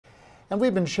And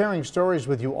we've been sharing stories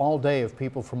with you all day of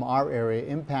people from our area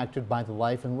impacted by the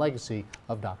life and legacy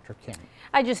of Dr. King.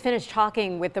 I just finished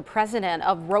talking with the president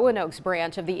of Roanoke's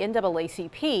branch of the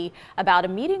NAACP about a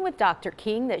meeting with Dr.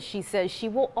 King that she says she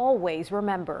will always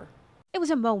remember. It was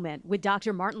a moment with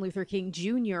Dr. Martin Luther King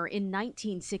Jr. in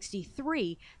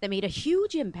 1963 that made a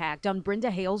huge impact on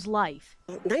Brenda Hale's life.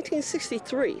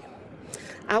 1963.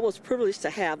 I was privileged to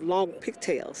have long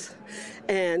pigtails,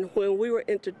 and when we were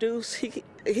introduced,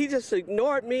 he just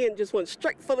ignored me and just went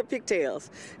straight for the pigtails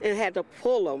and had to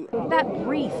pull them. That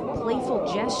brief,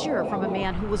 playful gesture from a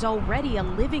man who was already a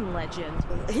living legend.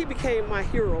 He became my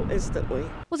hero instantly.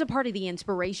 Was a part of the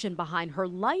inspiration behind her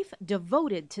life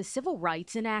devoted to civil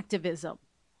rights and activism.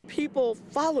 People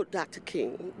followed Dr.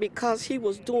 King because he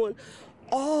was doing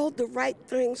all the right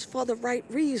things for the right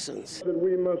reasons.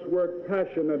 We must work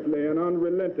passionately and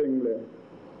unrelentingly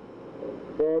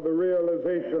for the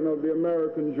realization of the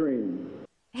American dream.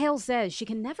 Hale says she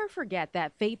can never forget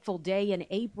that fateful day in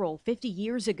April 50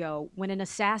 years ago when an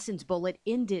assassin's bullet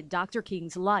ended Dr.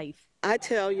 King's life. I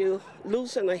tell you,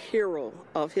 losing a hero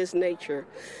of his nature,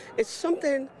 it's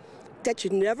something that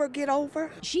you never get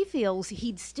over. She feels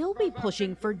he'd still be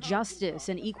pushing for justice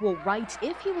and equal rights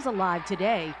if he was alive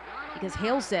today, because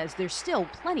Hale says there's still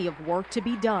plenty of work to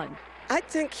be done. I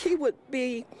think he would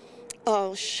be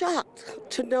shocked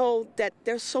to know that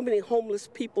there's so many homeless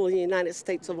people in the United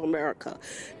States of America.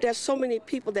 There's so many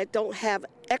people that don't have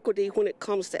equity when it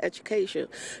comes to education.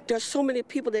 There's so many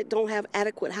people that don't have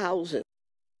adequate housing.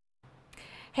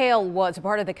 Hale was a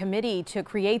part of the committee to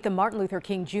create the Martin Luther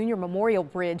King Jr. Memorial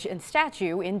Bridge and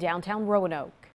statue in downtown Roanoke.